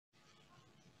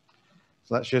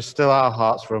So let's just still our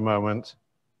hearts for a moment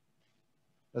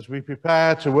as we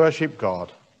prepare to worship God.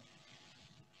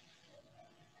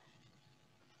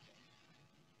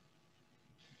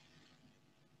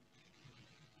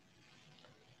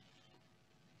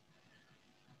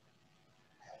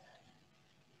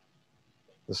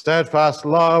 The steadfast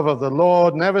love of the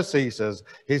Lord never ceases.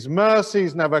 His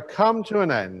mercies never come to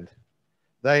an end.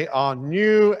 They are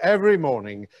new every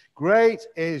morning. Great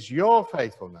is your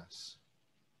faithfulness.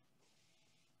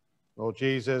 Lord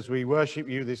Jesus, we worship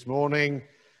you this morning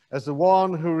as the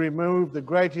one who removed the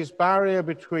greatest barrier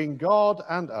between God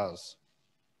and us.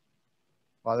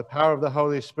 By the power of the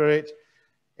Holy Spirit,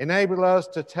 enable us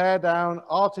to tear down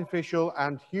artificial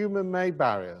and human-made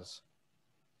barriers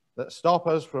that stop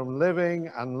us from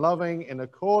living and loving in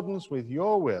accordance with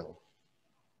your will.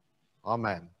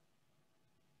 Amen.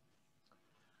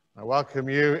 I welcome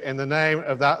you in the name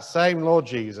of that same Lord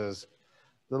Jesus,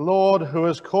 the Lord who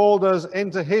has called us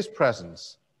into his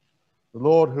presence, the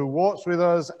Lord who walks with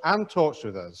us and talks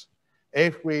with us,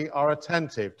 if we are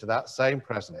attentive to that same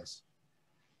presence.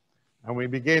 And we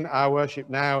begin our worship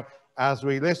now as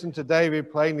we listen to David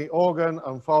playing the organ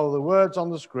and follow the words on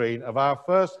the screen of our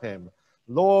first hymn,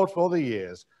 Lord for the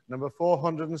Years, number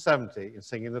 470 in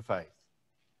Singing the Faith.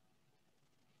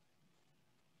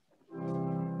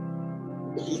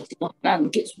 Man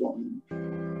gets one.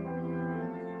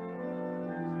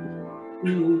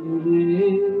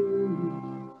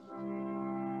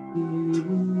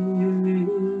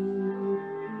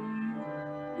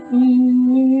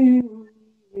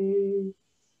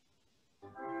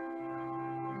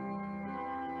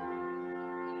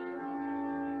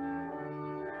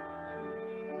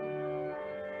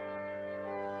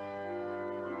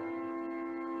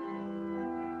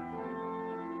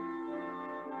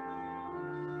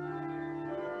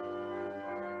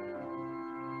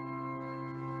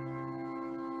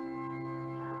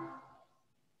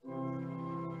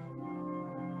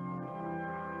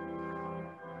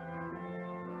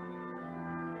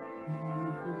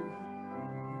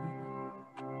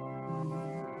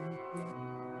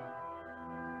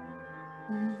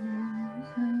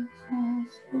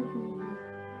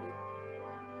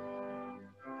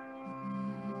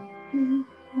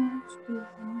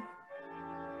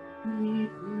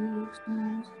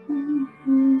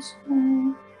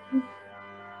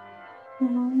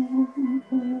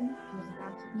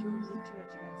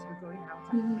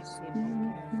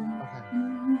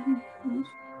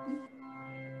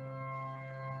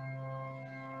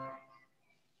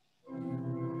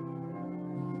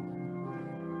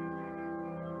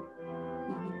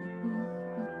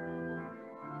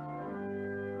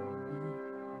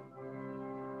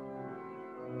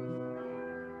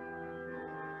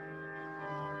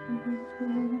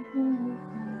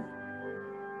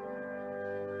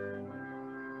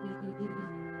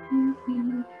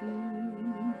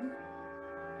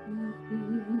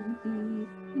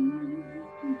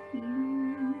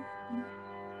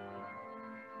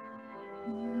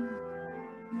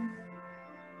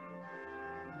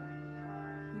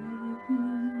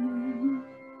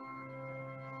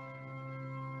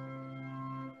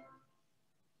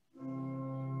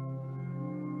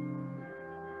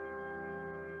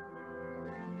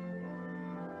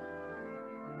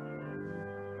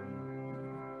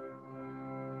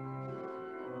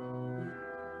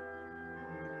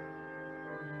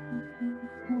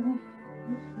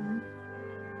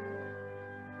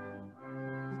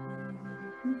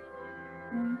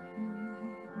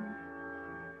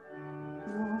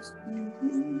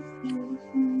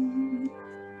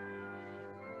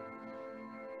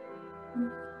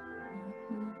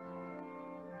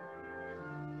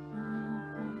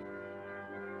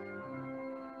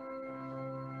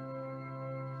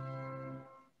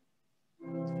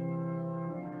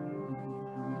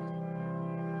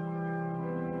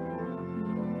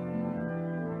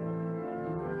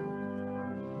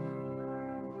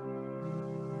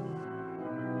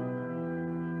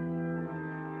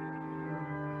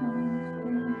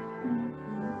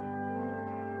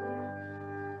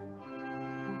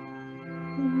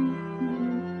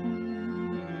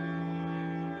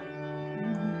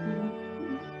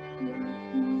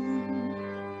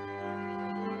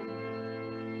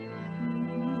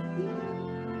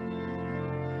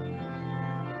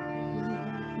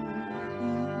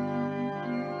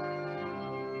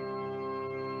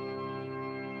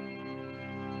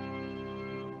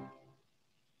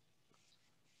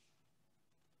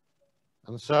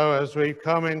 And so as we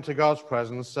come into God's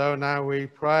presence, so now we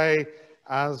pray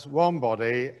as one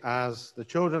body, as the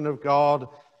children of God.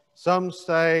 Some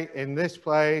stay in this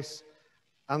place,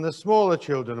 and the smaller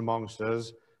children amongst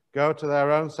us go to their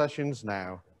own sessions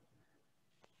now.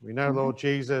 We know, Lord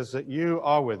Jesus, that you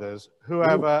are with us,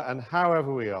 whoever and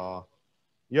however we are,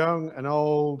 young and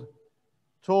old,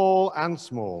 tall and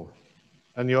small,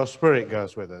 and your Spirit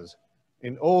goes with us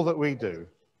in all that we do.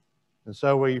 And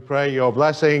so we pray your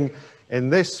blessing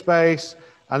in this space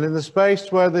and in the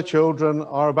space where the children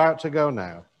are about to go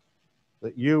now,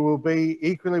 that you will be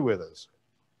equally with us,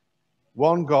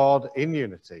 one God in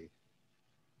unity.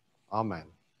 Amen.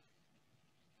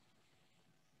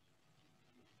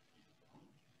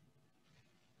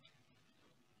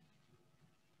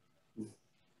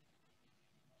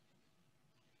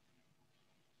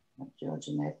 George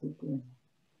and Edward Green.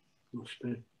 I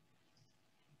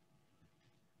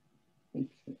think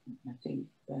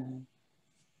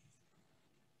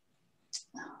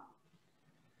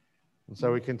and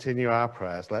so we continue our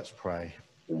prayers. Let's pray.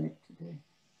 doing it today.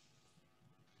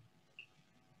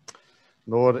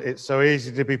 Lord, it's so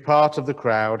easy to be part of the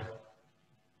crowd,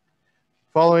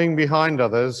 following behind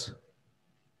others,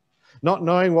 not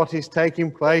knowing what is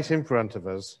taking place in front of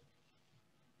us.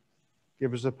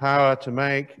 Give us the power to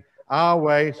make our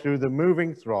way through the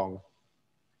moving throng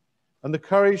and the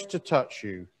courage to touch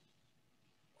you,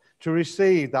 to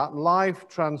receive that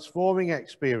life-transforming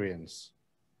experience.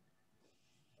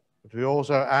 But we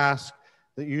also ask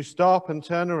that you stop and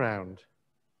turn around,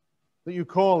 that you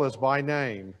call us by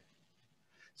name,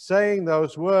 saying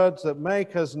those words that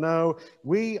make us know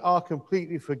we are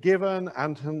completely forgiven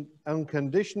and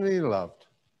unconditionally loved.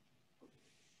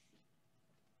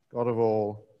 God of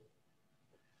all,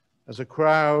 as a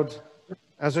crowd,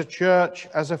 as a church,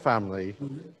 as a family,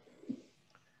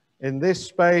 in this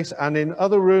space and in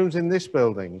other rooms in this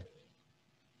building,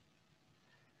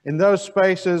 in those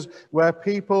spaces where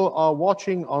people are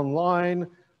watching online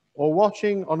or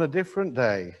watching on a different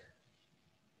day,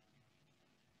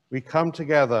 we come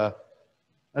together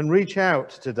and reach out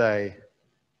today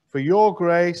for your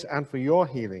grace and for your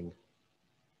healing.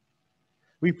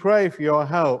 We pray for your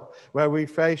help where we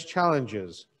face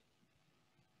challenges,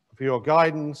 for your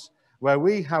guidance where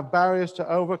we have barriers to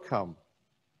overcome.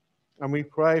 And we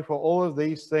pray for all of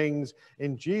these things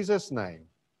in Jesus' name.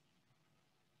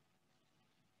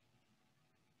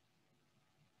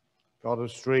 God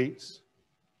of streets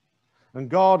and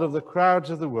God of the crowds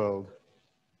of the world,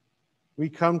 we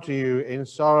come to you in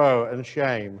sorrow and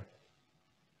shame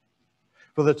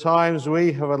for the times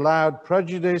we have allowed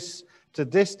prejudice to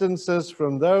distance us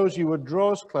from those you would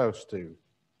draw us close to.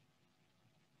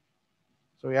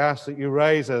 So we ask that you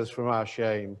raise us from our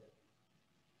shame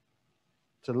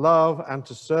to love and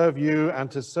to serve you and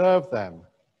to serve them.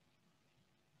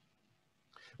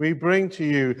 We bring to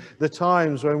you the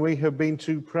times when we have been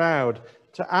too proud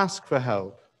to ask for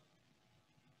help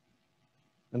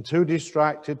and too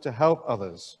distracted to help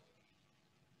others.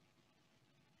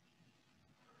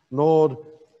 Lord,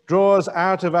 draw us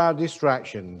out of our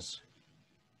distractions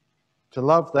to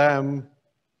love them,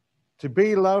 to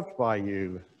be loved by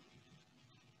you,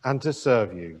 and to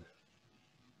serve you.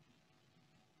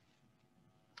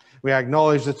 We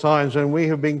acknowledge the times when we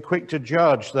have been quick to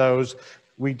judge those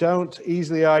we don't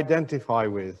easily identify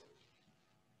with.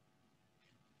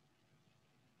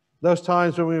 Those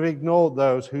times when we've ignored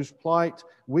those whose plight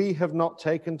we have not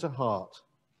taken to heart,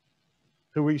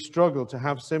 who we struggle to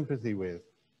have sympathy with.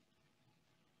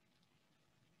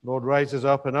 Lord, raise us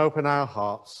up and open our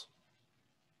hearts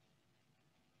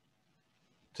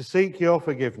to seek your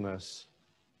forgiveness,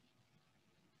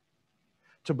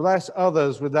 to bless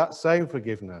others with that same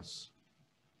forgiveness,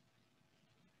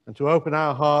 and to open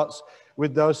our hearts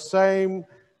with those same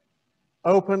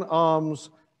open arms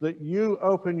that you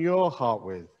open your heart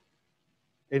with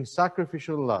in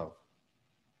sacrificial love,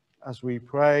 as we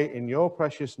pray in your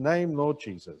precious name, Lord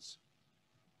Jesus.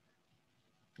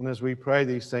 And as we pray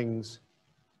these things,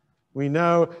 we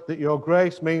know that your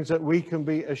grace means that we can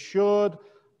be assured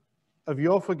of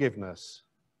your forgiveness,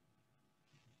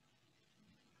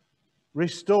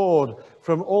 restored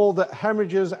from all that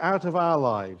hemorrhages out of our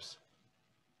lives,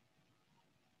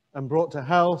 and brought to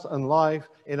health and life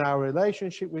in our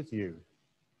relationship with you,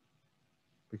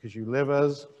 because you love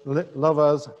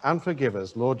us and forgive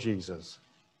us, Lord Jesus.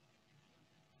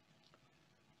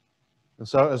 And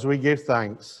so as we give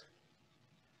thanks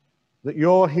that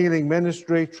your healing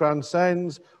ministry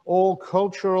transcends all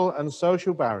cultural and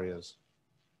social barriers,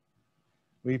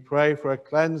 we pray for a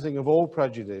cleansing of all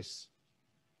prejudice,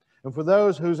 and for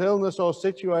those whose illness or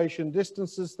situation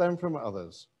distances them from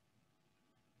others.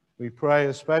 We pray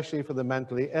especially for the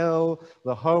mentally ill,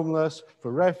 the homeless,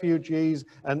 for refugees,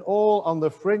 and all on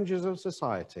the fringes of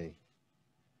society.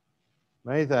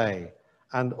 May they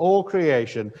and all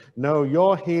creation know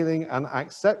your healing and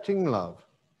accepting love.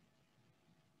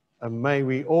 And may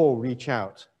we all reach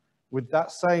out with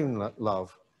that same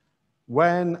love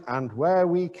when and where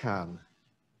we can,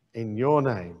 in your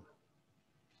name.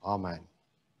 Amen.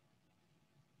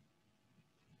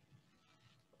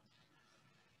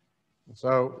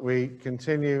 So we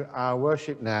continue our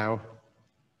worship now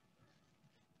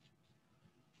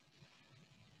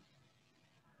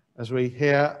as we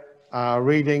hear our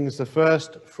readings, the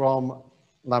first from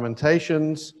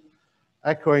Lamentations,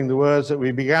 echoing the words that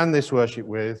we began this worship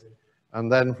with, and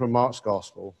then from Mark's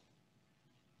Gospel.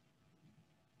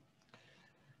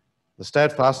 The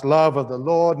steadfast love of the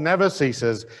Lord never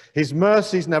ceases. His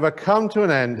mercies never come to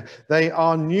an end. They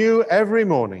are new every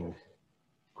morning.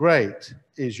 Great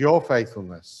is your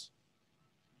faithfulness.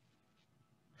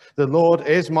 The Lord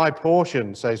is my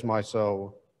portion, says my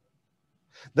soul.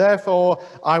 Therefore,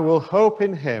 I will hope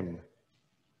in him.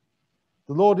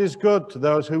 The Lord is good to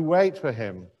those who wait for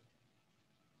him,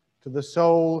 to the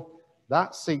soul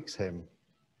that seeks him.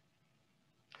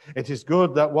 It is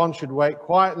good that one should wait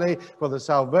quietly for the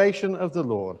salvation of the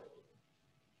Lord.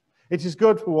 It is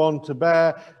good for one to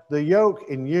bear the yoke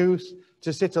in youth,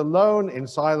 to sit alone in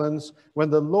silence when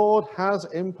the Lord has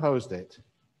imposed it,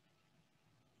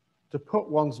 to put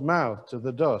one's mouth to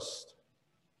the dust.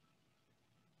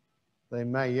 There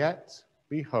may yet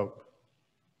be hope.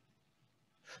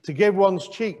 To give one's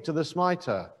cheek to the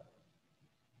smiter,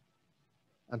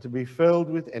 and to be filled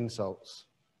with insults.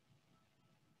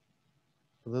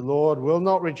 For the Lord will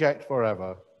not reject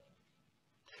forever.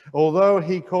 Although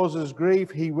he causes grief,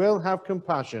 he will have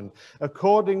compassion,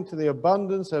 according to the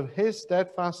abundance of his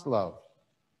steadfast love.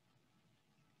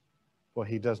 For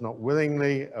he does not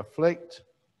willingly afflict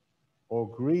or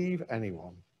grieve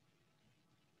anyone.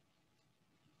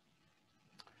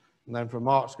 And then from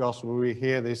Mark's Gospel, we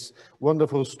hear this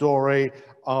wonderful story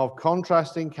of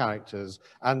contrasting characters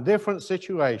and different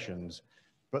situations,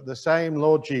 but the same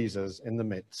Lord Jesus in the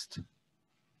midst.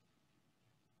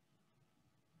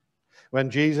 When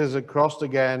Jesus had crossed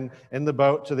again in the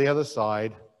boat to the other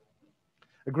side,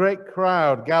 a great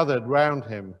crowd gathered round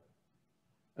him,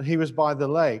 and he was by the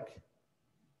lake.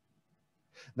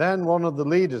 Then one of the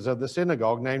leaders of the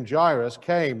synagogue, named Jairus,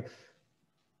 came,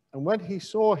 and when he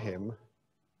saw him,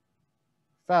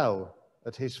 fell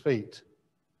at his feet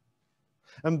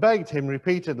and begged him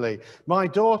repeatedly, "My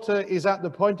daughter is at the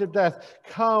point of death.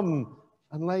 Come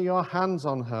and lay your hands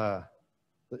on her,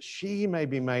 that she may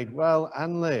be made well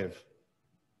and live."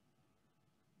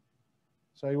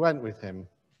 So he went with him,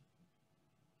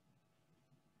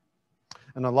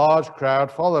 and a large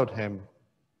crowd followed him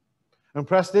and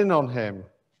pressed in on him.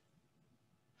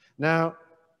 Now,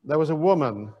 there was a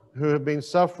woman who had been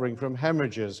suffering from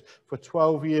hemorrhages for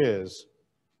 12 years.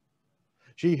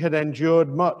 She had endured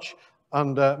much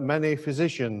under many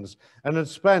physicians and had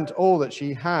spent all that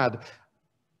she had,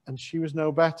 and she was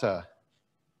no better,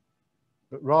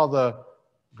 but rather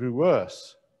grew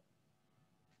worse.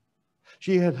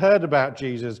 She had heard about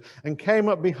Jesus and came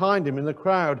up behind him in the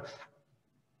crowd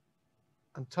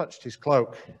and touched his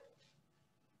cloak.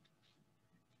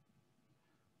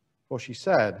 For she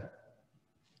said,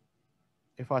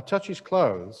 "If I touch his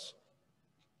clothes,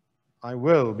 I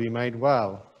will be made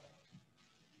well."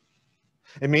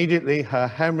 Immediately her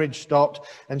hemorrhage stopped,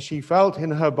 and she felt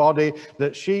in her body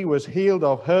that she was healed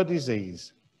of her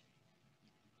disease.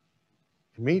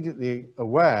 Immediately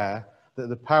aware that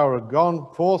the power had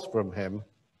gone forth from him,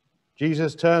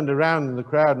 Jesus turned around in the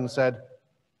crowd and said,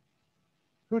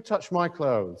 "Who touched my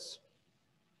clothes?"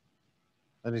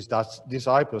 And his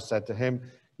disciples said to him,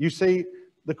 "You see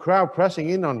the crowd pressing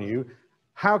in on you.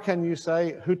 How can you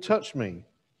say, 'Who touched me?'"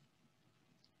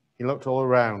 He looked all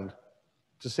around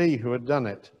to see who had done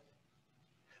it.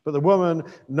 But the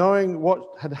woman, knowing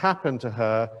what had happened to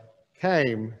her,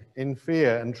 came in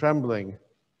fear and trembling,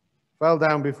 fell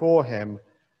down before him,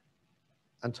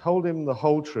 and told him the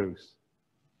whole truth.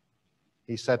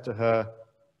 He said to her,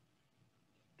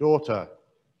 "Daughter,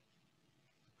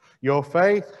 your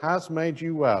faith has made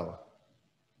you well.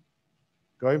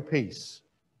 Go in peace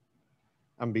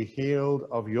and be healed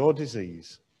of your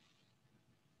disease."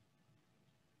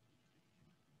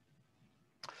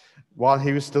 While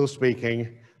he was still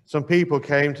speaking, some people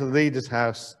came to the leader's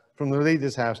house, from the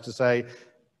leader's house, to say,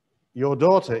 "Your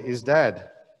daughter is dead.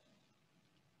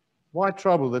 Why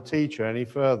trouble the teacher any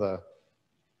further?"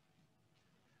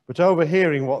 But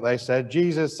overhearing what they said,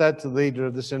 Jesus said to the leader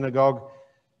of the synagogue,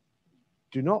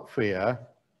 "Do not fear,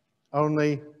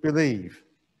 only believe."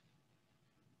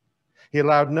 He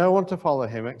allowed no one to follow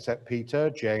him except Peter,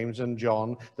 James, and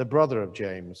John, the brother of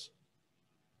James.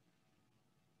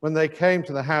 When they came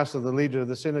to the house of the leader of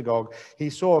the synagogue,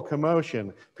 he saw a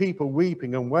commotion, people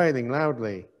weeping and wailing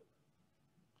loudly.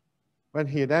 When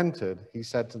he had entered, he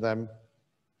said to them,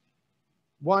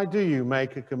 Why do you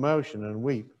make a commotion and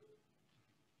weep?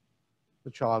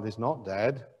 The child is not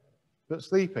dead, but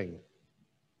sleeping."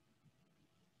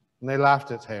 And they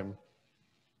laughed at him.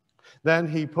 Then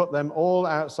he put them all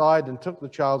outside and took the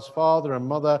child's father and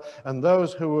mother and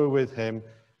those who were with him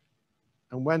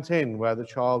and went in where the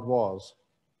child was.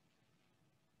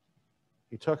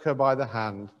 He took her by the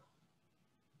hand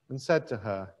and said to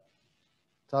her,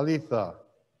 "Talitha,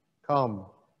 come,"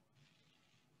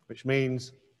 which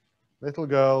means, "Little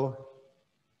girl,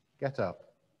 get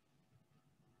up."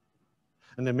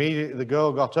 And immediately the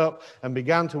girl got up and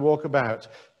began to walk about.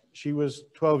 She was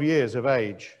 12 years of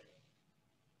age.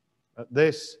 At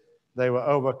this, they were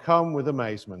overcome with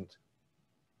amazement.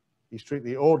 He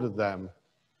strictly ordered them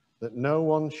that no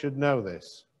one should know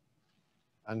this,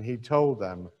 and he told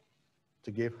them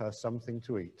to give her something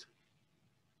to eat.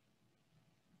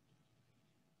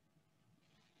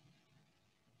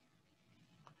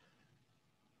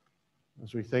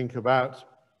 As we think about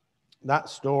that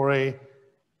story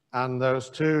and those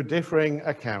two differing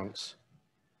accounts,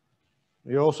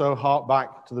 we also hark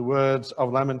back to the words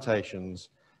of Lamentations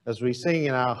as we sing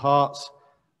in our hearts,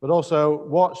 but also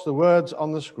watch the words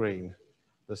on the screen.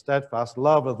 The steadfast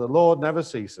love of the Lord never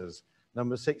ceases.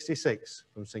 Number 66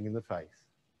 from Singing the Faith.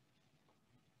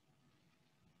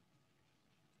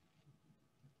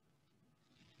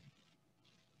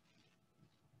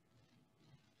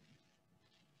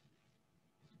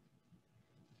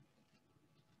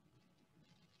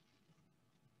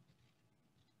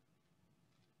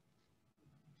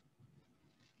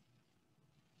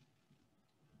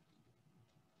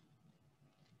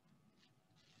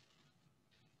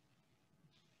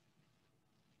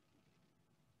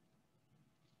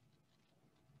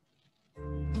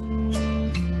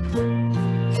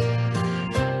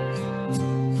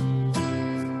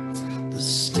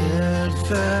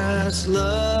 Steadfast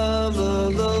love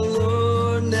of the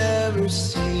Lord never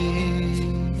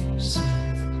ceases.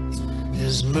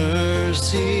 His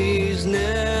mercies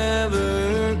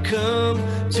never come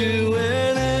to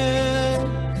an end.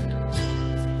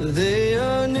 They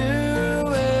are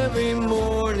new every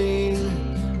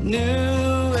morning,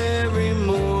 new every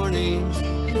morning.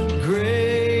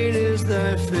 Great is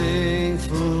thy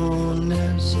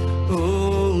faithfulness,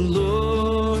 O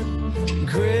Lord.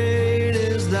 Great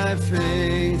is thy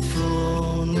faithfulness.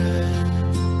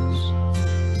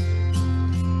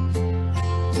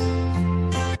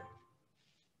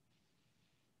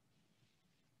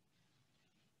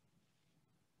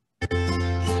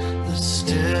 The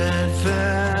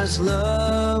steadfast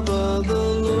love of the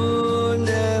Lord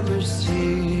never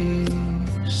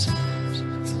ceases.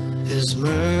 His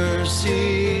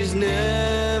mercies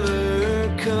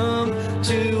never come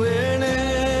to an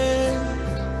end.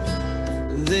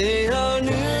 They are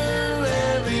new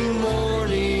every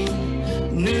morning,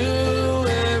 new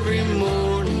every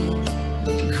morning.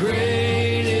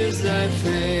 Great is thy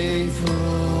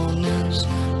faithfulness,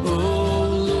 O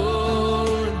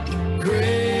Lord.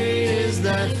 Great is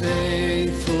thy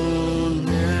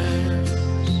faithfulness.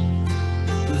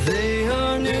 They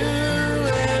are new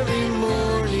every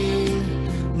morning,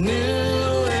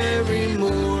 new every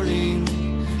morning.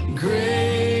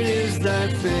 Great is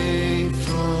thy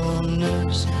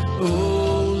faithfulness,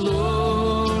 O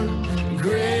Lord.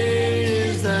 Great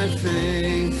is thy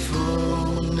faithfulness.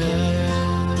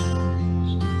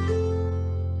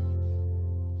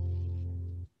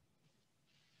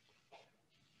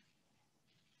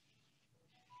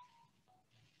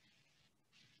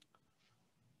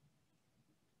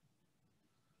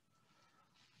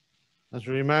 As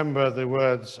we remember the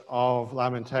words of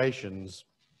Lamentations,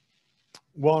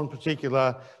 one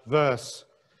particular verse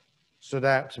stood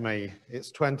out to me. It's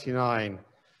 29.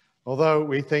 Although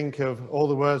we think of all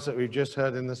the words that we've just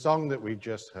heard in the song that we've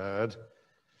just heard,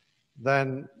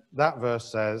 then that verse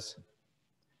says,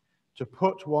 "To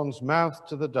put one's mouth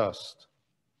to the dust."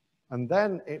 And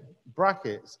then it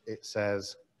brackets, it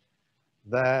says,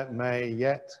 "There may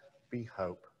yet be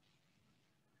hope."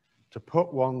 To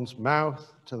put one's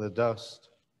mouth to the dust,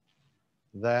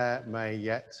 there may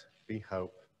yet be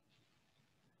hope.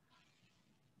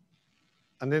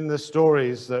 And in the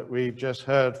stories that we've just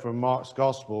heard from Mark's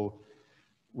Gospel,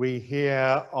 we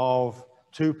hear of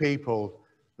two people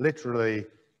literally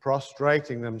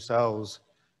prostrating themselves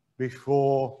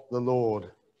before the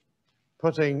Lord,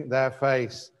 putting their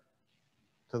face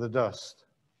to the dust.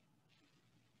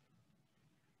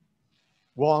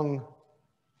 One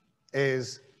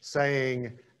is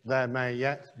saying there may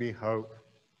yet be hope,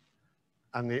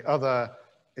 and the other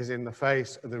is in the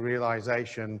face of the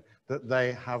realization that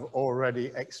they have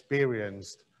already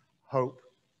experienced hope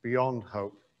beyond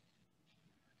hope.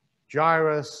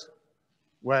 Jairus,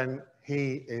 when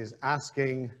he is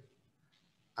asking,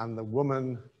 and the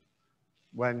woman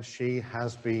when she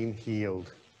has been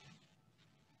healed.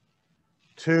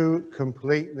 Two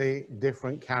completely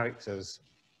different characters.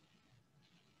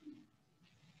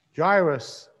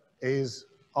 Jairus is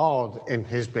odd in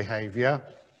his behavior.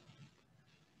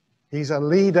 He's a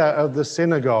leader of the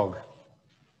synagogue,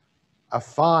 a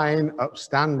fine,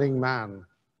 upstanding man.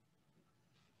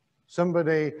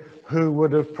 Somebody who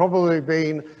would have probably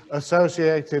been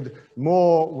associated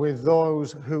more with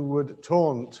those who would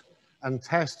taunt and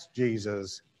test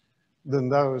Jesus than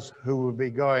those who would be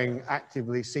going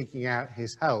actively seeking out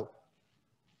his help.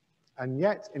 And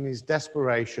yet, in his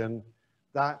desperation,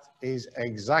 that is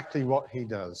exactly what he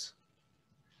does.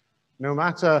 No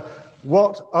matter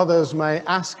what others may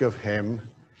ask of him,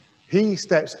 he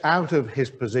steps out of his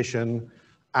position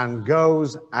and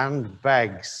goes and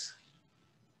begs.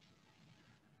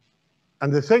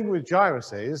 And the thing with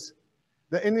Jairus is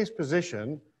that in his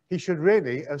position, he should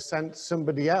really have sent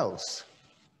somebody else.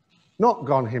 Not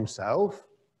gone himself,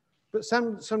 but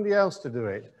send somebody else to do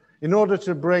it in order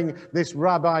to bring this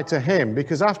rabbi to him,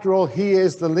 because after all, he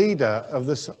is the leader of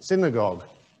the synagogue.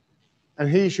 And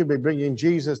he should be bringing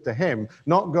Jesus to him,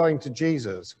 not going to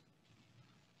Jesus.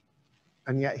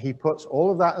 And yet he puts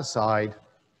all of that aside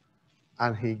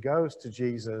and he goes to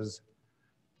Jesus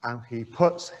and he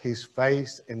puts his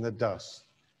face in the dust.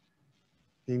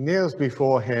 He kneels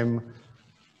before him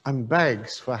and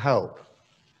begs for help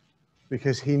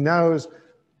because he knows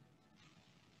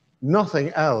nothing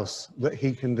else that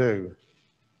he can do.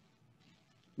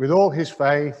 With all his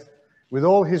faith, with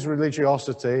all his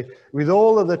religiosity, with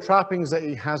all of the trappings that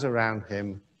he has around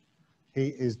him, he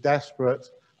is desperate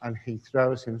and he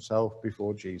throws himself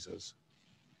before Jesus.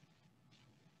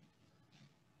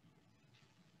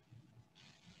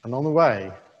 And on the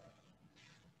way,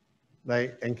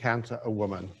 they encounter a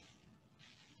woman.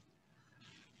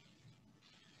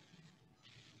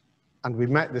 And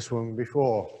we've met this woman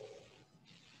before.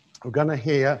 We're going to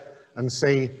hear and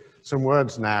see some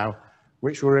words now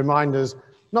which will remind us,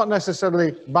 not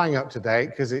necessarily bang up to date,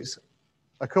 because it's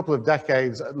a couple of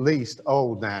decades at least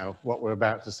old now, what we're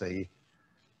about to see,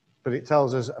 but it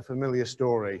tells us a familiar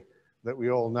story that we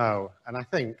all know, and I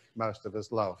think most of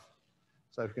us love.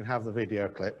 So if we can have the video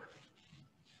clip.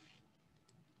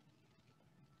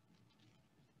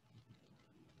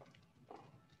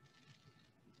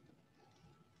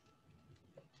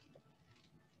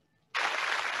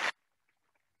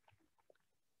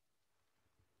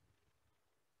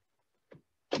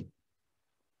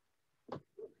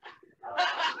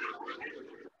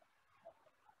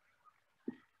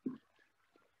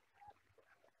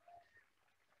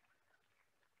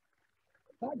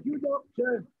 Thank you,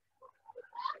 Doctor.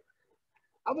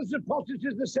 Are the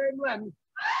suppositories the same length?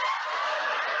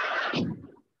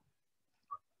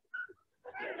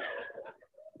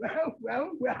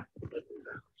 Well.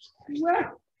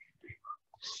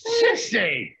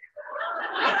 Sissy!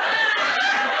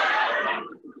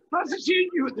 How's it seen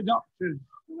you at the doctor's?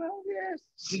 Well, yes.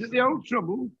 Is it the old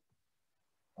trouble?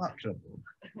 What trouble?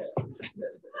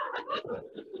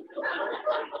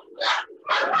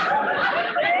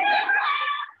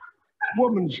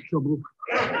 Woman's trouble.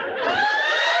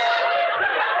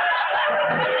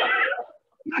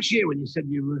 Last year when you said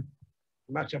you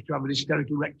might have to have an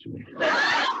hysterical rectomy.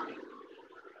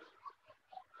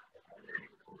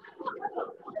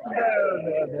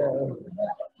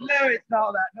 No, it's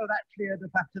not that. No, that cleared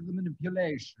up after the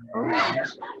manipulation. Oh,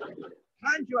 yes.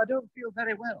 Mind you, I don't feel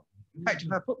very well. In fact,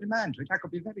 if I put my mind to it, I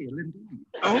could be very ill indeed.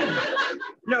 Oh.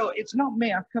 No, it's not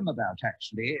me I've come about,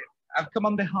 actually. I've come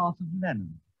on behalf of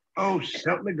Lennon. Oh,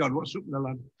 help me God, what's up with the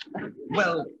lad?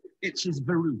 Well, it's his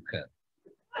verruca.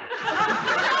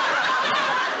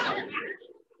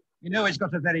 You know he's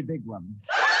got a very big one.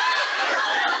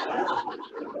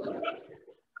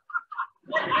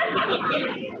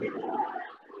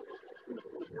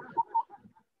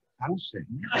 Fancy.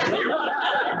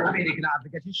 I mean, he can hardly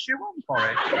get his shoe on for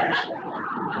it.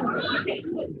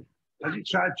 Has he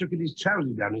tried tucking his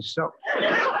trousers down his socks?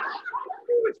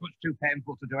 Oh, it's much too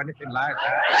painful to do anything like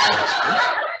that.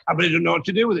 I bet he doesn't know what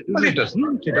to do with it, Well, he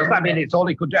doesn't. He doesn't. I mean, it's all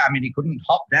he could do. I mean, he couldn't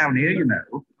hop down here, you know.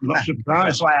 I'm not surprised.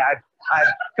 That's why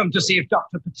I've come to see if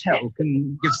Dr. Patel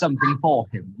can give something for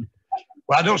him.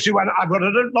 Well, I don't see why not. I've got a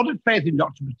lot of faith in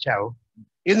Dr. Patel,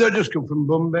 even though he does come from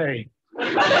Bombay.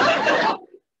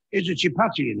 He's a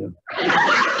chipati, you know.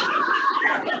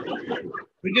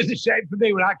 But just the same for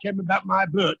me, when I came about my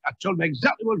birth, I told him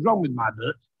exactly what's wrong with my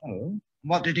birth. Oh?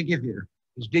 What did he give you?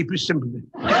 His deepest sympathy.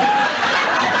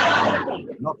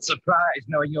 Not surprised,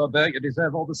 knowing your birth, you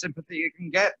deserve all the sympathy you can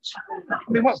get. I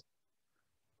mean, what's...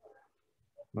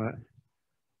 Right.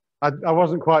 I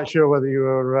wasn't quite sure whether you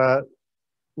were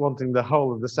wanting the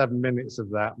whole of the 7 minutes of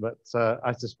that, but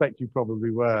I suspect you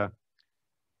probably were.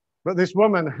 But this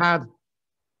woman had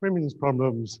women's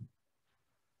problems.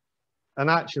 And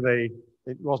actually,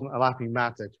 it wasn't a laughing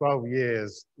matter. 12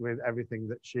 years with everything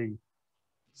that she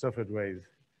suffered with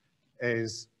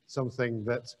is something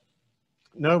that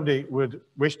nobody would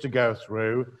wish to go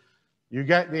through. You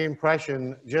get the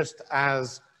impression, just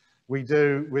as we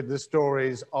do with the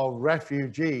stories of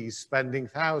refugees spending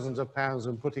thousands of pounds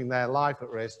and putting their life at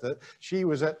risk, that she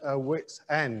was at her wit's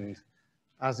end,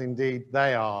 as indeed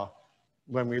they are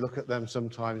when we look at them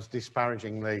sometimes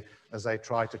disparagingly as they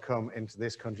try to come into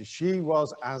this country. She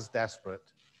was as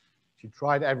desperate. She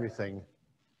tried everything,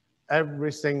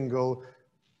 every single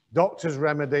doctor's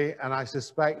remedy, and I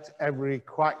suspect every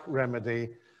quack remedy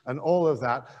and all of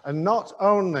that. And not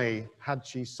only had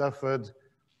she suffered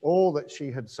all that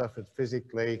she had suffered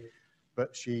physically,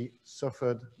 but she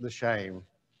suffered the shame,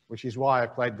 which is why I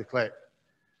played the clip,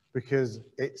 because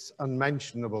it's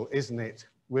unmentionable, isn't it?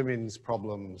 Women's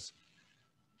problems.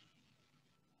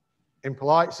 In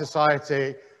polite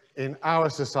society, in our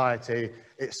society,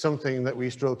 it's something that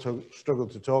we struggle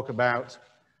to talk about.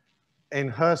 In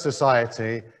her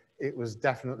society, it was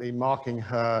definitely marking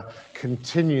her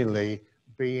continually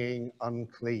being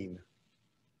unclean,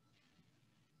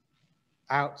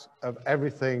 out of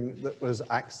everything that was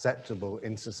acceptable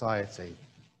in society.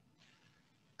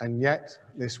 And yet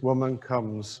this woman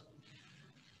comes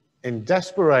in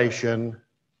desperation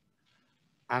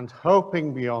and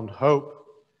hoping beyond hope,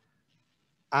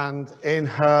 and in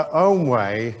her own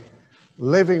way,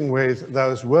 living with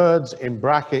those words in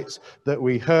brackets that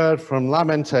we heard from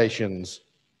Lamentations: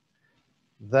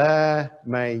 there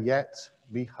may yet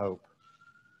be hope.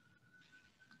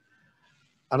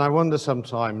 And I wonder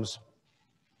sometimes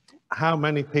how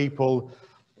many people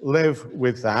live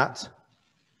with that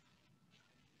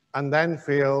and then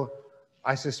feel,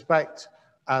 I suspect,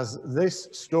 as this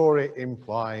story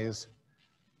implies,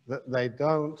 that they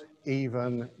don't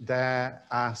even dare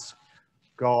ask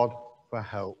God for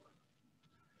help,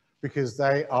 because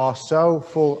they are so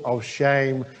full of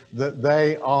shame that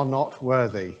they are not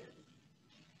worthy.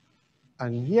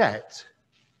 And yet,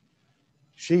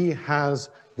 she has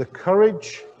the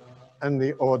courage and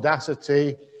the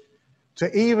audacity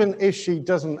to, even if she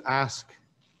doesn't ask,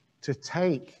 to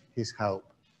take his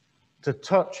help, to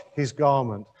touch his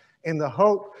garment, in the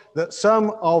hope that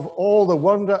some of all the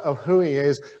wonder of who he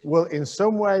is will in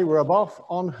some way rub off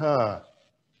on her.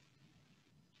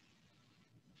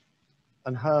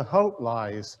 And her hope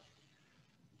lies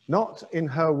not in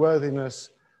her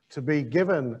worthiness to be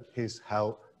given his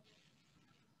help,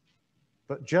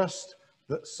 but just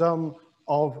that some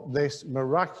of this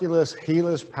miraculous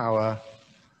healer's power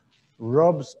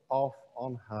rubs off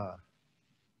on her,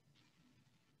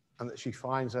 and that she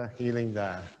finds her healing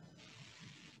there.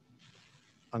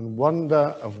 And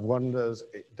wonder of wonders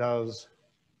it does.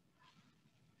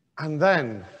 And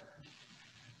then,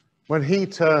 when he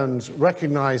turns,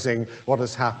 recognizing what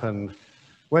has happened,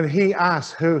 when he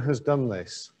asks who has done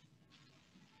this,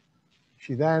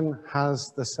 she then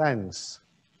has the sense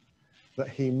that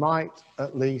he might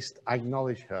at least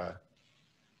acknowledge her,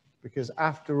 because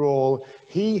after all,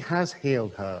 he has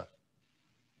healed her.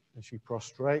 And she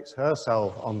prostrates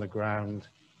herself on the ground,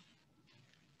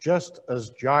 just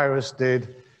as Jairus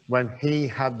did when he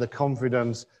had the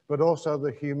confidence, but also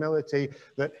the humility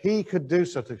that he could do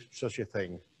such a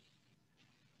thing.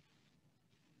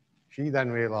 She then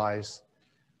realized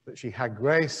that she had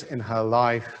grace in her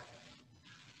life,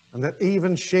 and that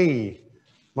even she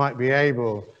might be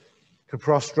able to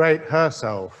prostrate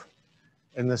herself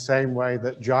in the same way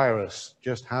that Jairus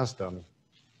just has done.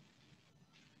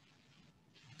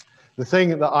 The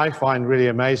thing that I find really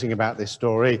amazing about this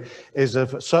story is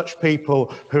of such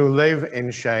people who live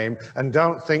in shame and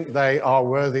don't think they are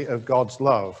worthy of God's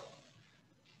love.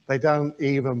 They don't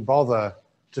even bother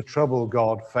to trouble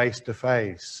God face to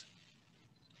face.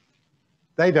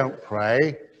 They don't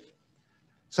pray.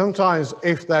 Sometimes,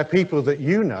 if they're people that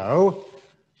you know,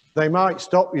 they might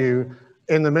stop you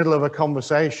in the middle of a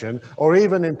conversation, or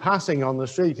even in passing on the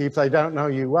street if they don't know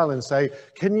you well, and say,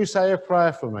 "Can you say a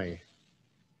prayer for me?"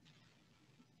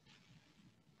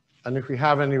 And if we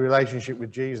have any relationship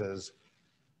with Jesus,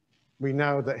 we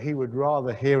know that he would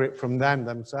rather hear it from them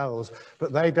themselves,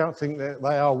 but they don't think that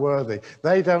they are worthy.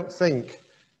 They don't think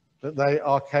that they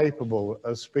are capable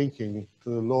of speaking to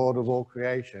the Lord of all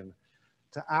creation,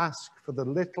 to ask for the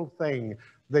little thing,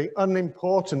 the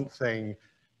unimportant thing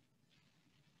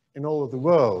in all of the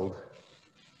world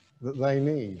that they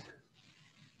need.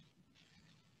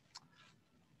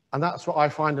 And that's what I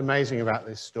find amazing about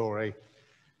this story,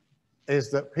 is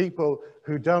that people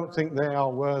who don't think they are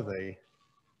worthy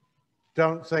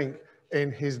don't think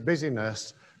in his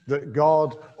busyness that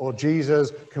God or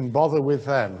Jesus can bother with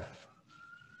them.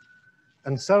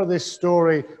 And so this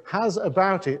story has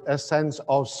about it a sense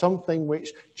of something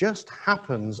which just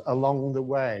happens along the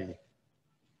way.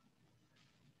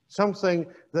 Something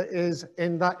that is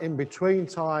in that in-between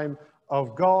time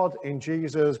of God in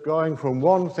Jesus going from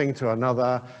one thing to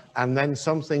another, and then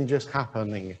something just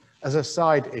happening as a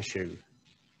side issue,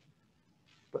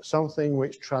 but something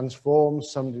which transforms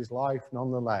somebody's life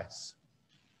nonetheless.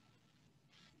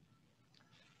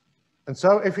 And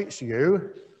so if it's you,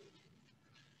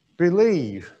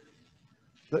 believe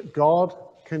that God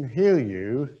can heal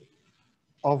you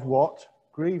of what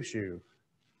grieves you,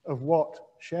 of what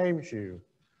shames you,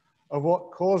 of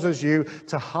what causes you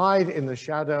to hide in the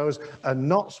shadows and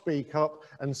not speak up,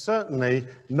 and certainly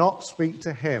not speak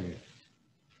to him.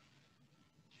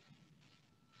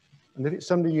 And if it's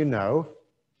somebody you know,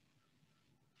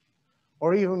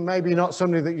 or even maybe not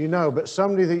somebody that you know, but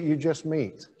somebody that you just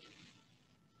meet,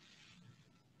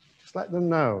 just let them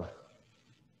know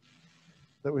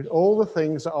that with all the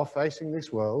things that are facing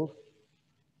this world,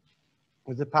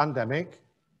 with the pandemic,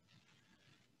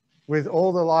 with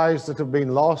all the lives that have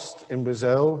been lost in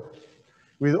Brazil,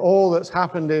 with all that's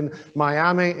happened in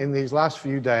Miami in these last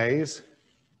few days,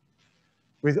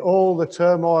 with all the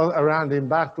turmoil around in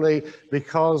Batley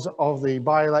because of the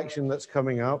by-election that's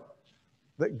coming up,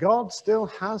 that God still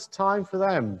has time for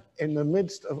them in the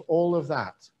midst of all of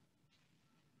that.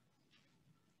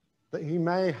 That he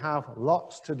may have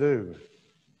lots to do,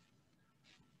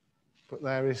 but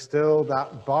there is still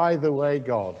that by-the-way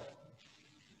God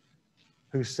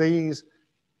who sees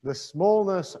the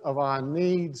smallness of our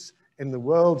needs in the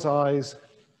world's eyes,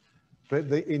 but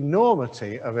the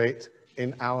enormity of it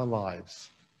in our lives.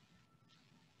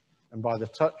 And by the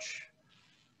touch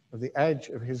of the edge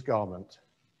of his garment,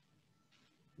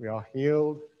 we are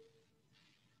healed,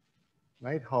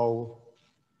 made whole,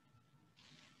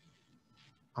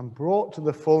 and brought to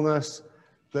the fullness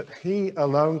that he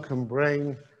alone can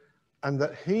bring, and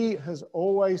that he has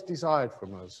always desired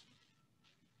from us,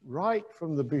 right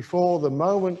from before the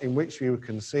moment in which we were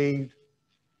conceived,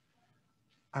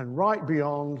 and right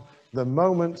beyond the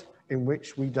moment in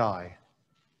which we die.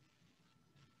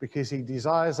 Because he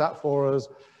desires that for us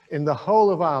in the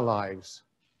whole of our lives.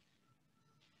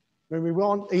 When we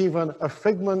want even a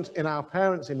figment in our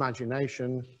parents'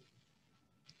 imagination,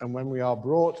 and when we are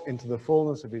brought into the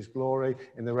fullness of his glory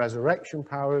in the resurrection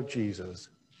power of Jesus,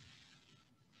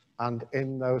 and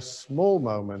in those small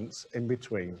moments in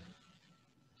between,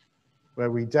 where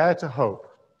we dare to hope,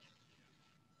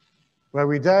 where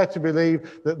we dare to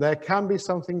believe that there can be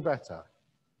something better,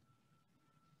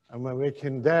 and where we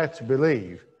can dare to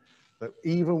believe that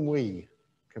even we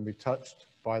can be touched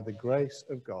by the grace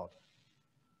of God.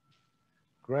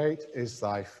 Great is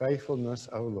thy faithfulness,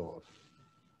 O Lord.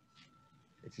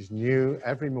 It is new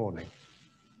every morning.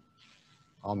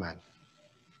 Amen.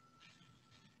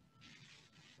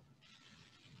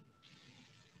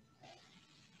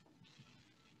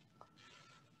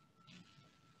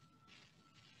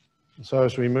 So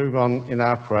as we move on in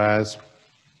our prayers,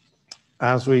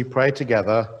 as we pray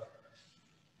together,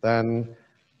 then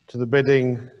to the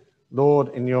bidding, Lord,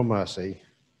 in your mercy,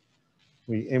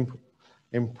 we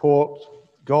import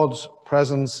God's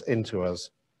presence into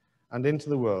us and into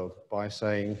the world by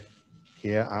saying,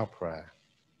 hear our prayer.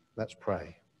 Let's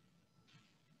pray.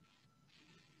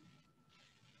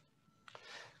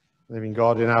 Living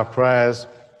God, in our prayers,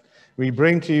 we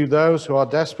bring to you those who are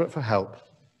desperate for help,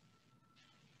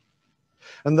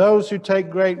 and those who take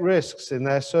great risks in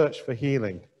their search for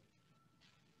healing.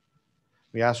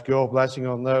 We ask your blessing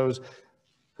on those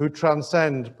who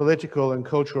transcend political and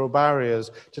cultural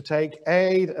barriers to take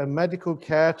aid and medical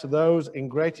care to those in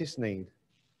greatest need.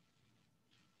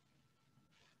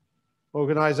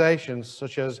 Organizations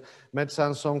such as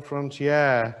Médecins Sans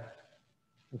Frontières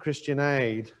and Christian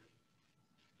Aid,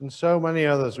 and so many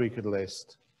others we could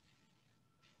list.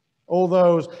 All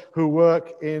those who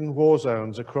work in war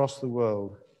zones across the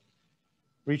world,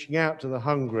 reaching out to the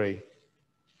hungry,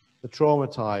 the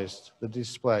traumatized, the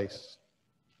displaced.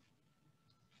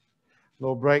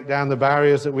 Lord, break down the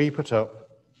barriers that we put up.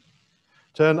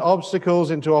 Turn obstacles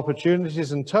into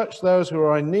opportunities and touch those who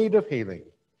are in need of healing.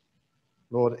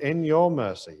 Lord, in your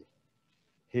mercy,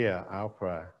 hear our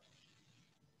prayer.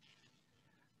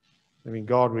 Living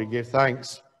God, we give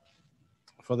thanks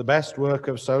for the best work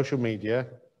of social media,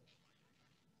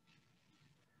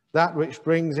 that which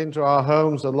brings into our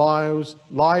homes the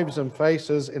lives and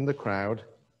faces in the crowd,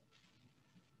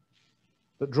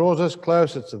 that draws us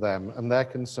closer to them and their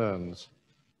concerns.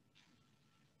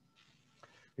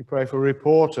 We pray for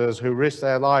reporters who risk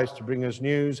their lives to bring us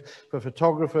news, for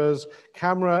photographers,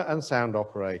 camera and sound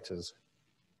operators.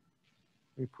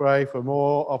 We pray for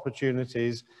more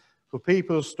opportunities for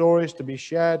people's stories to be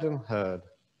shared and heard,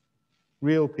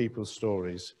 real people's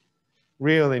stories,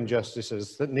 real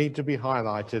injustices that need to be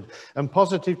highlighted, and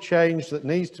positive change that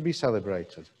needs to be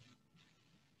celebrated.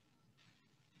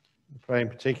 We pray in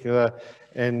particular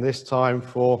in this time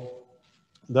for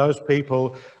those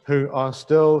people who are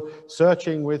still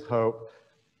searching with hope,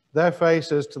 their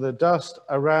faces to the dust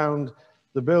around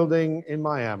the building in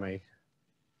Miami,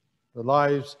 the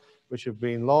lives which have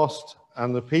been lost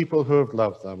and the people who have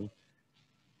loved them,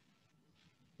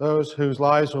 those whose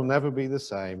lives will never be the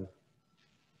same.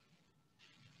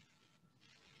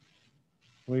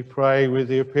 We pray with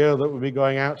the appeal that will be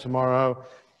going out tomorrow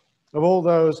of all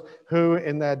those who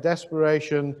in their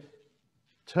desperation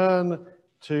turn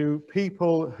to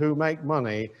people who make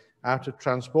money out of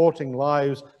transporting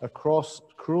lives across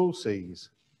cruel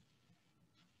seas.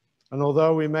 And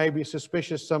although we may be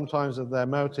suspicious sometimes of their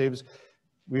motives,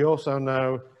 we also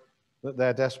know that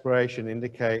their desperation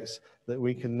indicates that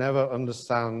we can never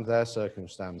understand their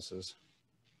circumstances.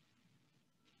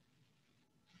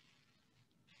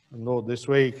 And Lord, this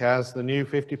week, as the new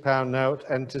 £50 note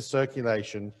enters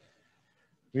circulation,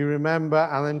 we remember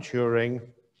Alan Turing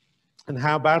and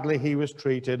how badly he was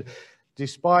treated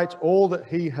despite all that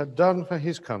he had done for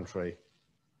his country.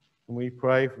 And we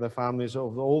pray for the families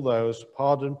of all those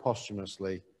pardoned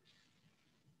posthumously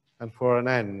and for an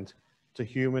end to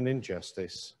human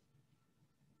injustice.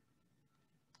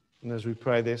 And as we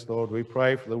pray this, Lord, we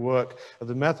pray for the work of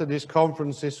the Methodist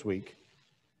Conference this week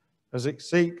as it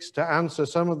seeks to answer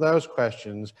some of those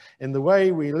questions in the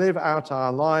way we live out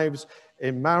our lives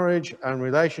in marriage and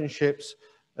relationships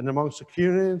and amongst the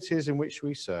communities in which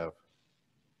we serve.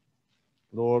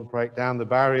 Lord, break down the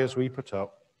barriers we put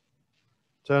up,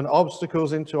 turn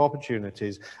obstacles into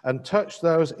opportunities, and touch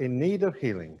those in need of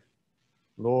healing.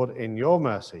 Lord, in your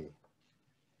mercy,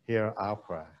 hear our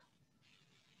prayer.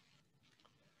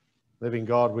 Living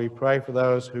God, we pray for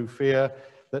those who fear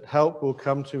that help will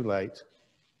come too late,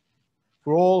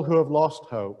 for all who have lost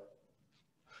hope,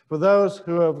 for those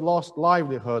who have lost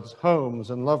livelihoods,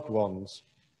 homes, and loved ones.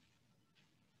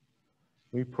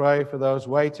 We pray for those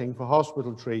waiting for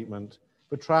hospital treatment,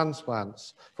 for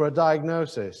transplants, for a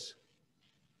diagnosis.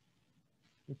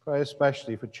 We pray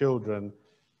especially for children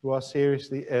who are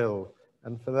seriously ill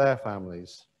and for their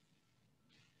families.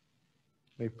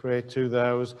 We pray to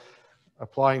those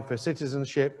applying for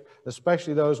citizenship,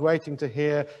 especially those waiting to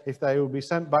hear if they will be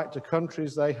sent back to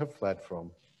countries they have fled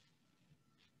from.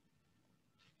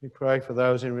 We pray for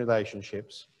those in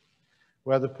relationships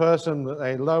where the person that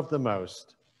they love the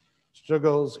most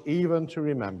struggles even to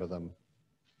remember them.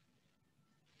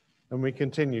 And we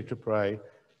continue to pray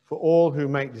for all who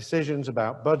make decisions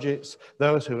about budgets,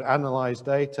 those who analyze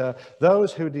data,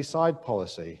 those who decide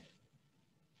policy,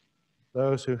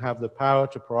 those who have the power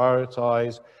to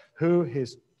prioritize who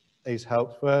is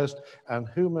helped first and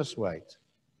who must wait.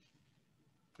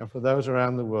 And for those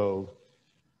around the world,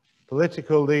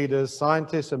 political leaders,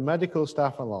 scientists, and medical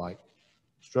staff alike,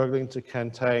 struggling to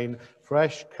contain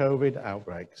fresh COVID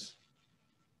outbreaks.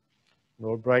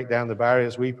 Lord, break down the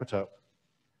barriers we put up,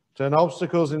 turn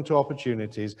obstacles into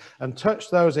opportunities, and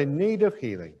touch those in need of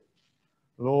healing.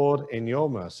 Lord, in your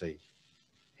mercy,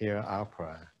 hear our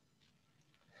prayer.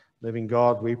 Living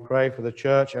God, we pray for the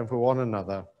church and for one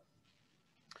another,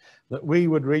 that we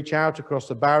would reach out across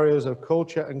the barriers of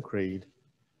culture and creed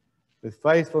with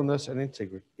faithfulness and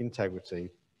integrity.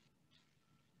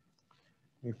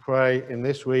 We pray in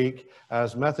this week,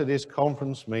 as Methodist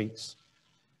Conference meets,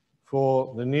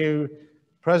 for the new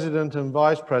President and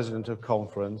Vice President of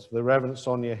Conference, the Reverend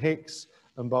Sonia Hicks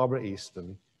and Barbara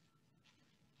Easton.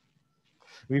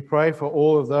 We pray for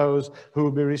all of those who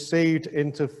will be received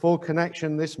into full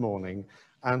connection this morning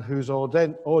and whose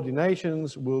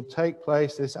ordinations will take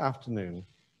place this afternoon.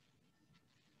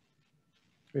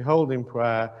 We hold in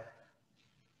prayer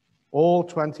all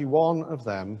 21 of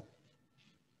them,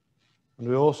 and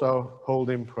we also hold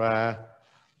in prayer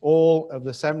all of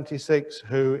the 76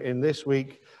 who in this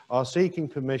week are seeking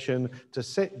permission to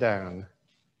sit down,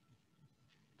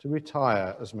 to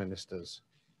retire as ministers.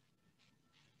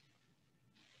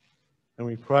 And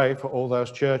we pray for all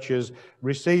those churches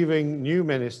receiving new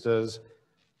ministers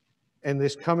in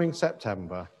this coming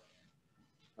September,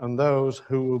 and those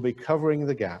who will be covering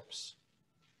the gaps.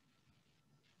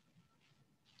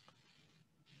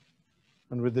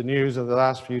 And with the news of the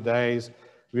last few days,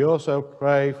 we also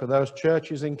pray for those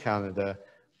churches in Canada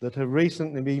that have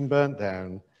recently been burnt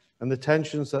down and the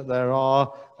tensions that there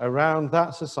are around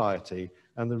that society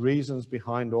and the reasons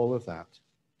behind all of that.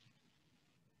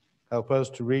 Help us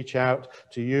to reach out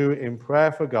to you in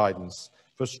prayer for guidance,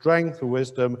 for strength, for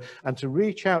wisdom, and to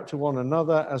reach out to one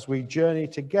another as we journey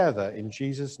together in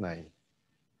Jesus' name.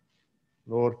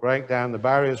 Lord, break down the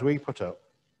barriers we put up,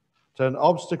 turn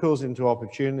obstacles into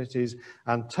opportunities,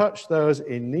 and touch those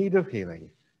in need of healing.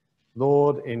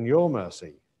 Lord, in your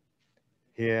mercy,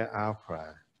 hear our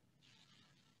prayer.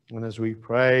 And as we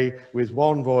pray with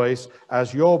one voice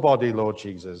as your body, Lord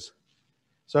Jesus,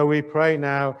 so we pray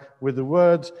now with the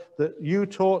words that you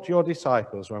taught your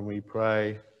disciples when we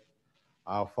pray,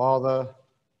 Our Father,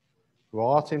 who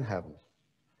art in heaven,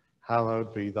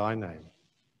 hallowed be thy name.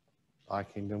 Thy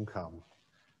kingdom come,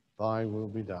 thy will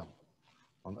be done,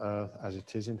 on earth as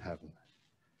it is in heaven.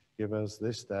 Give us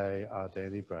this day our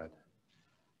daily bread,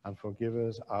 and forgive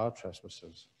us our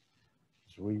trespasses,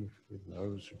 as we forgive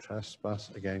those who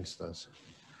trespass against us.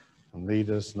 And lead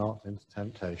us not into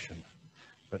temptation,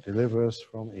 but deliver us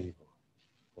from evil.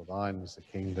 For thine is the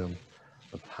kingdom,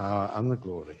 the power, and the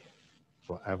glory,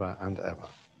 forever and ever.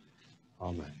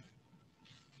 Amen.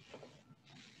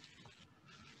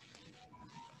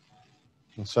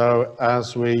 And so,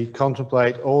 as we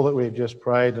contemplate all that we've just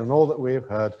prayed and all that we have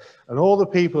heard, and all the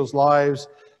people's lives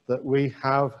that we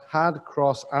have had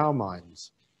cross our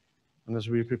minds, and as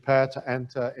we prepare to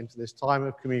enter into this time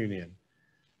of communion,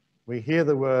 we hear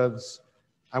the words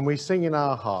and we sing in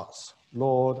our hearts,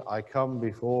 Lord, I come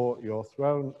before your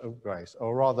throne of grace.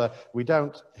 Or rather, we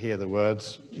don't hear the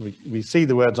words. We see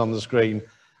the words on the screen.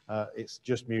 It's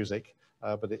just music,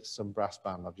 but it's some brass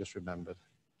band I've just remembered.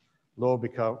 Lord,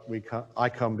 I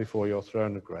come before your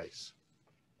throne of grace.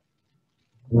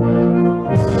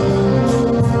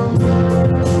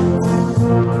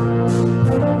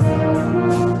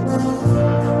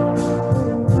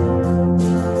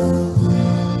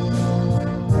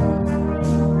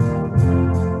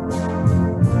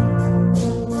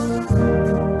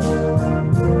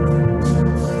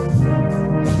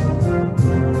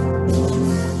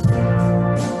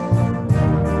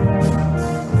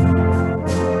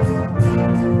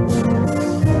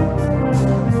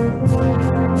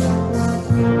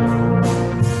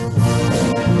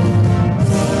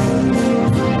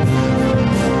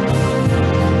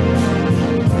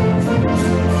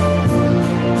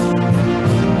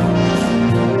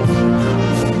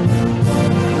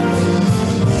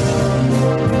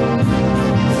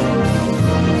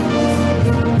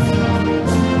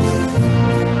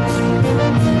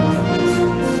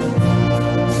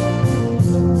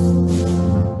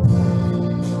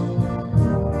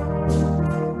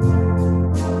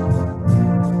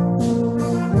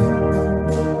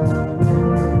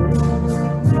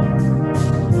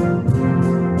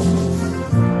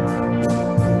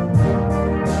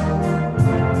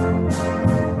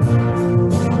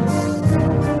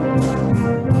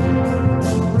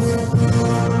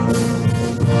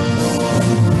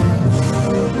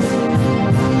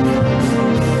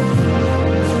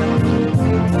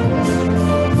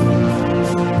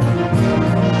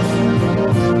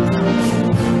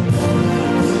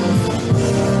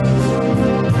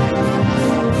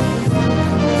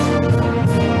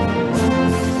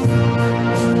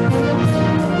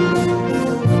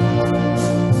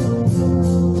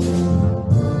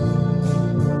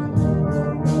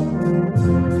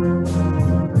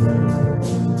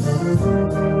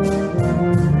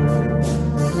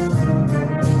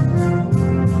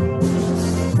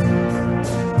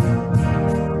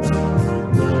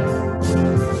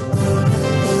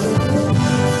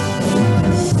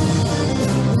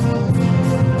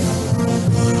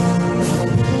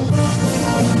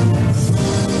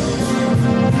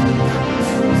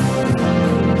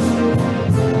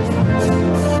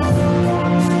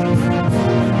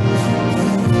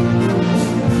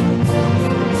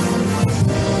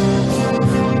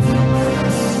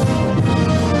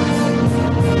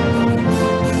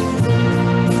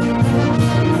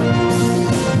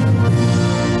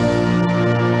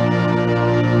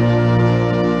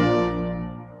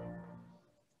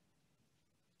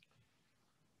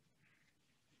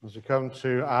 As we come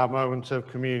to our moment of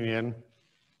communion,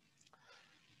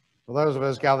 for those of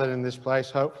us gathered in this place,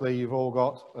 hopefully you've all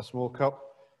got a small cup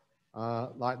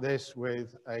like this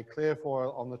with a clear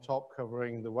foil on the top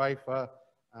covering the wafer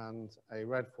and a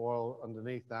red foil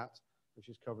underneath that, which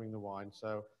is covering the wine.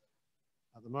 So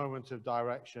at the moment of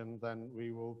direction, then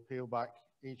we will peel back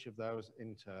each of those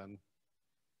in turn.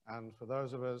 And for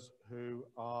those of us who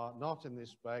are not in this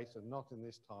space and not in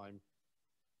this time,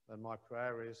 then my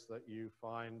prayer is that you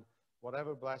find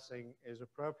whatever blessing is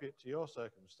appropriate to your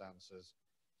circumstances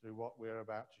through what we're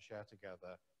about to share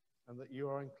together, and that you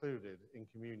are included in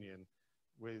communion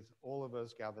with all of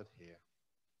us gathered here.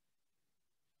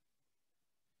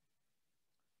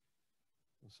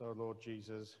 And so, Lord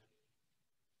Jesus,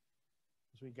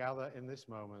 as we gather in this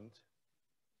moment,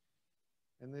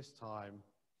 in this time,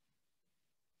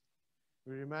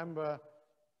 we remember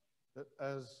that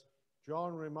as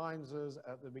John reminds us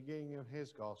at the beginning of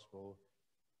his gospel,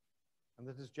 and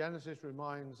that as Genesis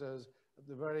reminds us at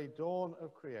the very dawn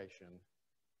of creation,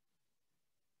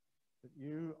 that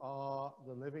you are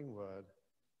the living word,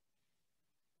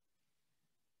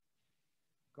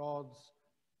 God's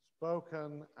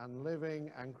spoken and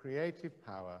living and creative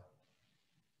power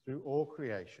through all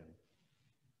creation.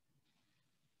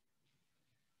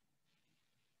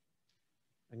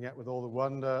 And yet with all the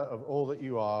wonder of all that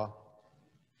you are,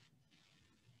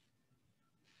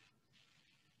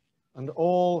 and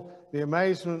all the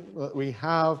amazement that we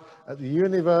have at the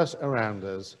universe around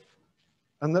us,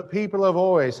 and that people have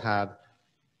always had,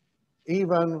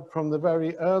 even from the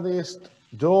very earliest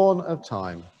dawn of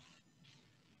time,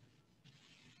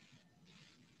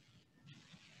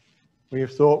 we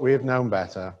have thought we have known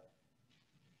better.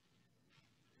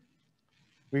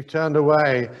 We've turned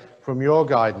away from your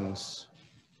guidance,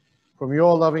 from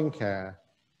your loving care,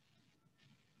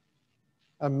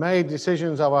 and made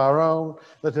decisions of our own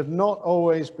that have not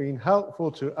always been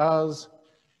helpful to us,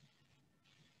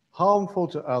 harmful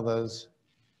to others,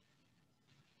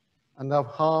 and have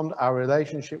harmed our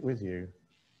relationship with you.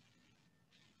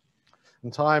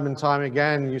 And time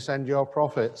again, you send your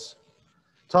prophets.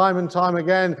 Time and time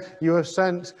again, you have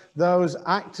sent those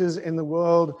actors in the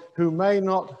world who may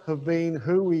not have been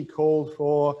who we called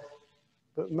for,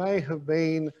 but may have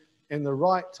been in the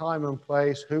right time and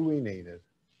place who we needed.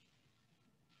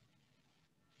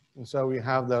 And so we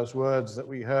have those words that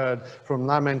we heard from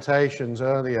Lamentations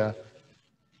earlier,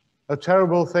 of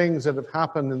terrible things that have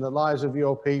happened in the lives of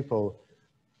your people,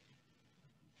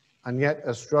 and yet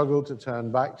a struggle to turn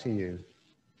back to you.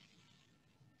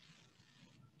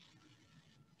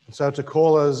 And so to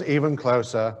call us even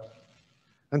closer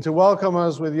and to welcome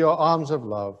us with your arms of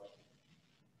love,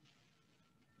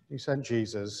 you sent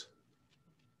Jesus.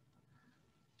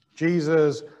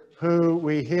 Jesus, who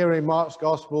we hear in Mark's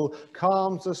Gospel,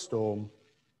 calms the storm.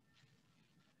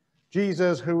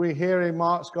 Jesus, who we hear in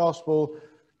Mark's Gospel,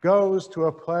 goes to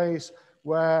a place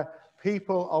where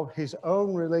people of his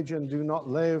own religion do not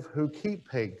live, who keep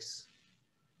pigs,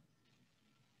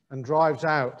 and drives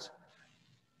out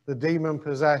the demon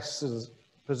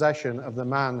possession of the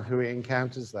man who he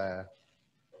encounters there,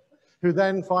 who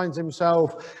then finds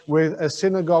himself with a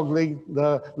synagogue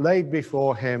leader laid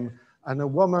before him and a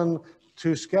woman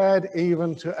too scared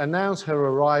even to announce her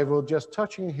arrival, just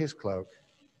touching his cloak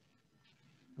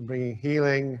and bringing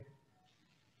healing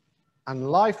and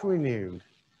life renewed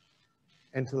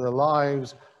into the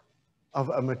lives of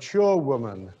a mature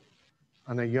woman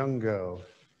and a young girl.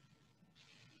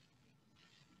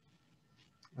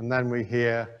 And then we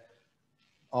hear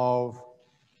of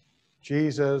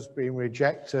Jesus being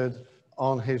rejected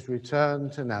on his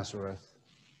return to Nazareth.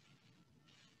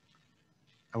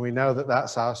 And we know that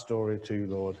that's our story too,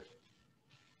 Lord.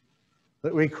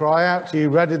 That we cry out to you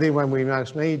readily when we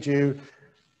most need you,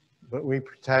 but we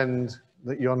pretend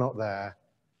that you're not there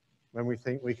when we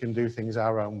think we can do things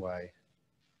our own way.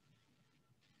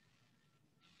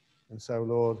 And so,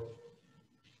 Lord,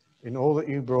 in all that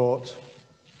you brought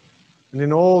and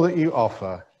in all that you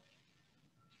offer,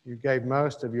 you gave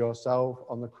most of yourself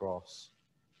on the cross,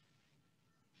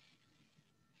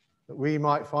 that we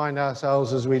might find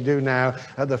ourselves, as we do now,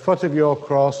 at the foot of your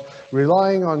cross,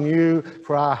 relying on you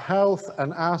for our health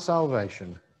and our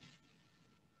salvation,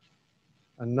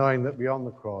 and knowing that beyond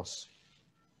the cross,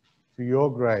 through your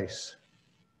grace,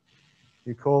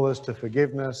 you call us to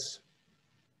forgiveness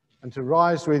and to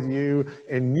rise with you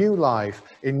in new life,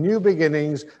 in new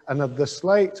beginnings, and of the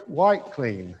slate wiped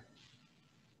clean,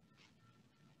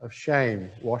 of shame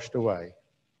washed away.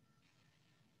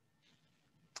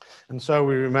 And so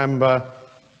we remember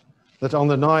that on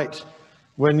the night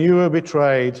when you were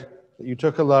betrayed, that you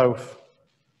took a loaf,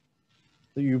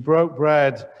 that you broke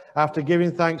bread after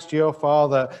giving thanks to your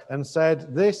Father and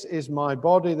said, "This is my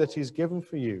body that is given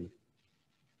for you.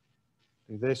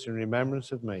 Do this in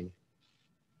remembrance of me."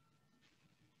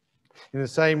 In the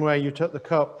same way, you took the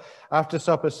cup after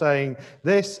supper, saying,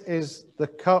 "This is the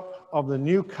cup of the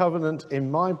new covenant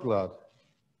in my blood.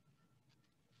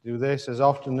 Do this as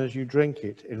often as you drink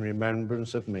it in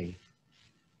remembrance of me."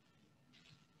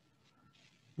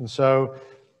 And so,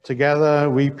 together,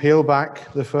 we peel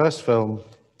back the first film,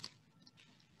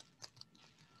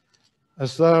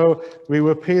 as though we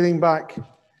were peeling back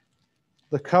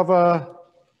the cover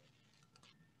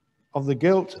of the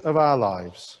guilt of our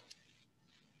lives.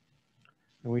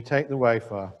 And we take the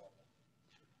wafer,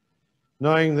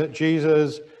 knowing that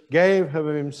Jesus gave of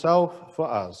himself for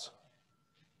us,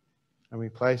 and we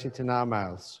place it in our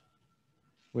mouths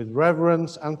with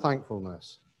reverence and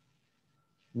thankfulness,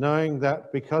 knowing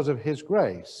that because of his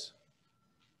grace,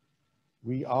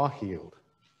 we are healed.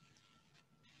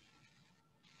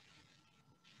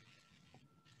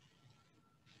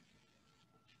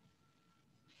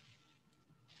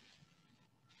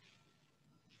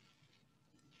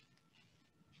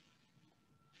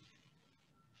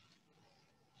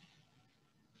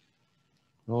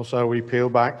 Also, we peel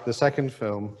back the second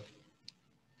film.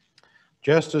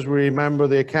 Just as we remember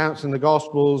the accounts in the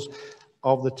Gospels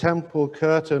of the temple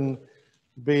curtain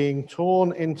being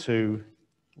torn into,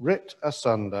 ripped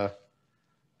asunder,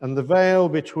 and the veil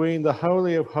between the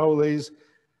Holy of Holies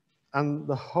and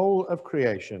the whole of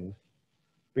creation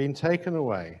being taken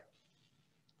away,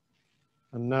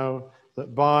 and know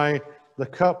that by the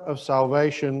cup of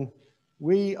salvation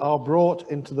we are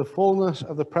brought into the fullness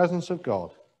of the presence of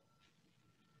God.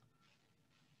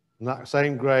 And that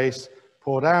same grace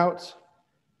poured out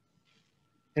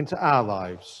into our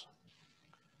lives,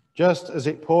 just as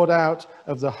it poured out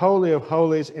of the Holy of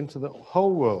Holies into the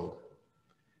whole world.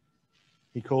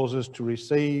 He calls us to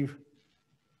receive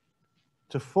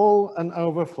to full and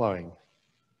overflowing,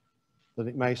 that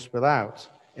it may spill out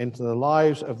into the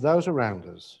lives of those around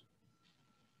us,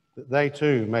 that they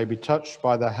too may be touched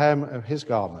by the hem of his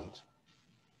garment.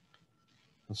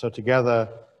 And so together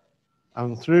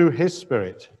and through his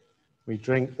Spirit, we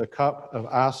drink the cup of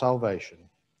our salvation.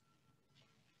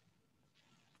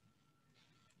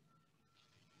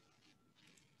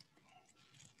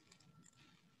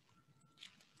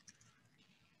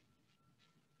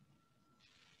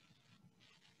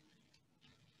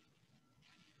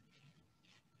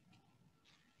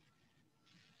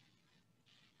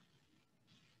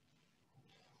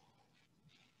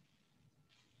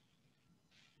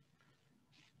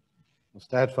 The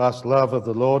steadfast love of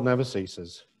the Lord never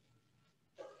ceases.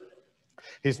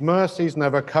 His mercies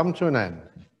never come to an end.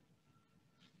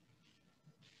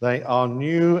 They are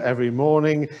new every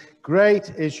morning. Great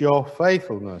is your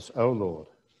faithfulness, O Lord.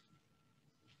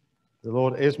 The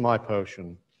Lord is my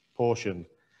portion,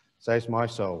 says my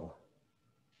soul.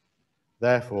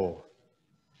 Therefore,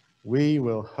 we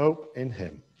will hope in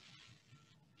him.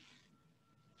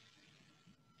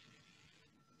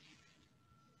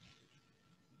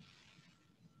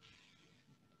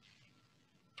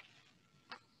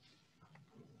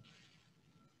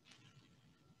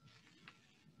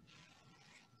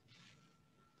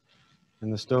 In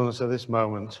the stillness of this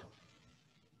moment,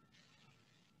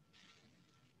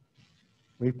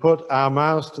 we put our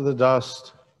mouths to the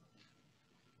dust,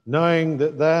 knowing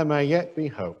that there may yet be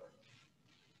hope.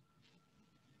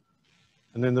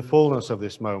 And in the fullness of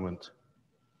this moment,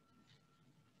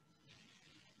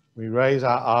 we raise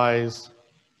our eyes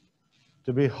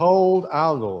to behold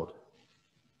our Lord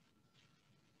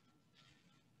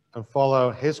and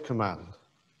follow his command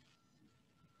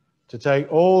to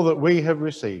take all that we have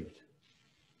received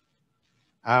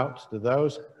out to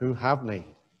those who have need.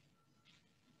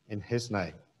 In his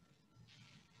name,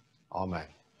 amen.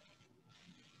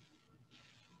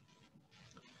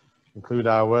 Conclude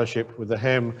our worship with the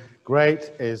hymn,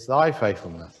 Great is Thy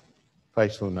Faithfulness.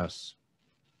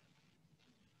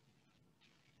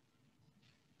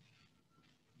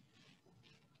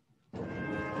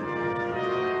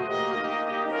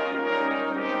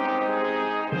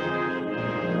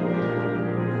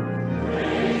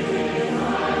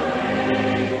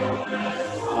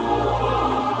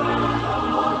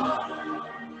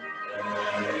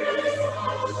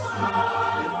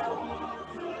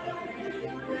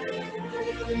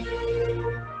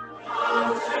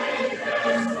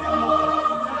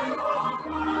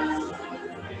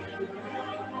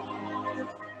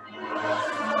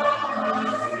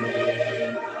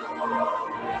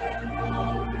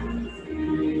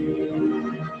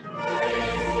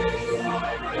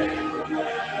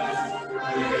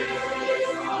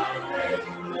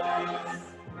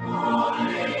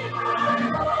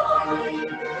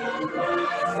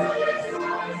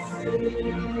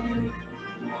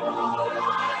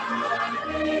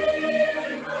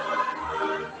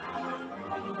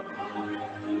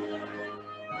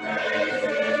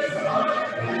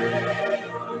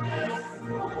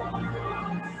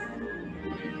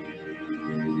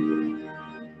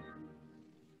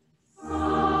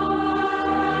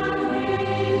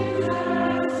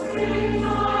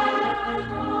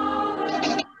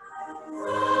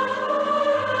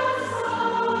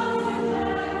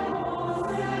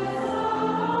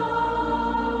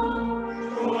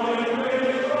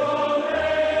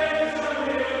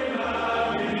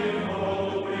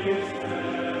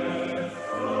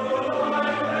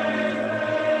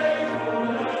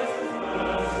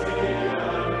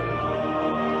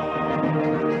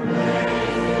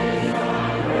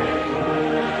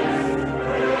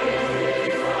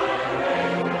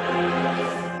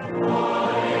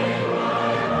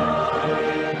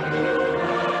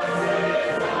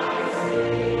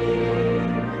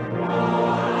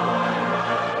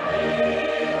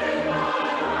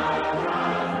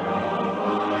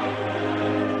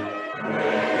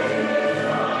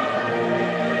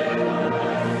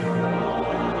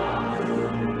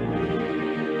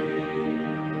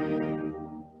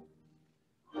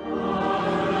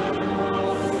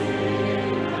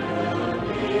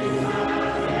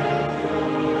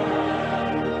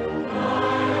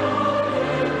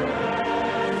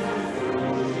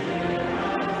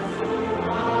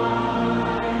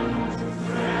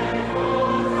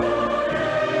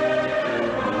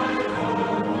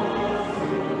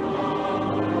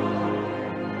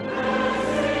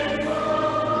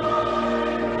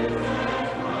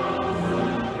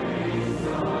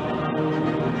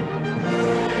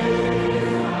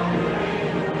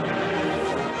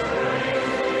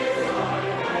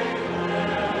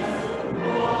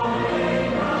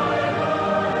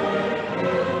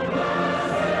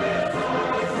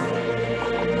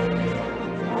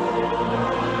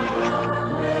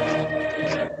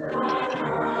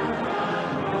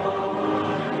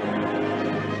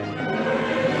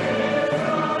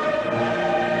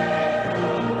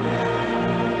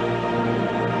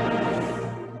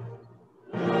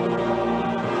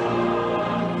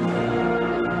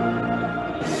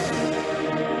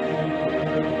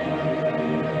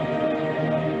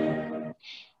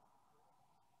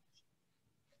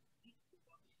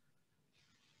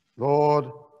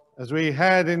 Lord, as we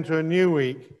head into a new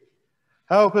week,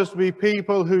 help us to be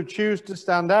people who choose to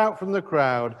stand out from the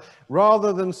crowd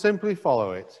rather than simply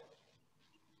follow it.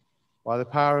 By the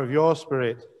power of your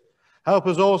Spirit, help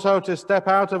us also to step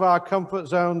out of our comfort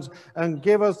zones and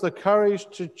give us the courage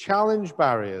to challenge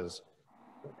barriers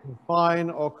that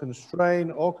confine or constrain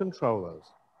or control us.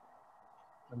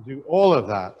 And do all of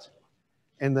that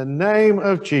in the name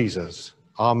of Jesus.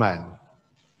 Amen.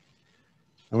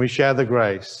 And we share the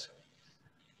grace.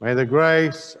 May the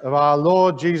grace of our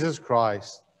Lord Jesus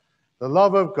Christ, the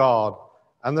love of God,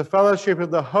 and the fellowship of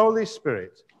the Holy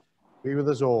Spirit be with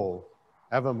us all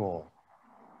evermore.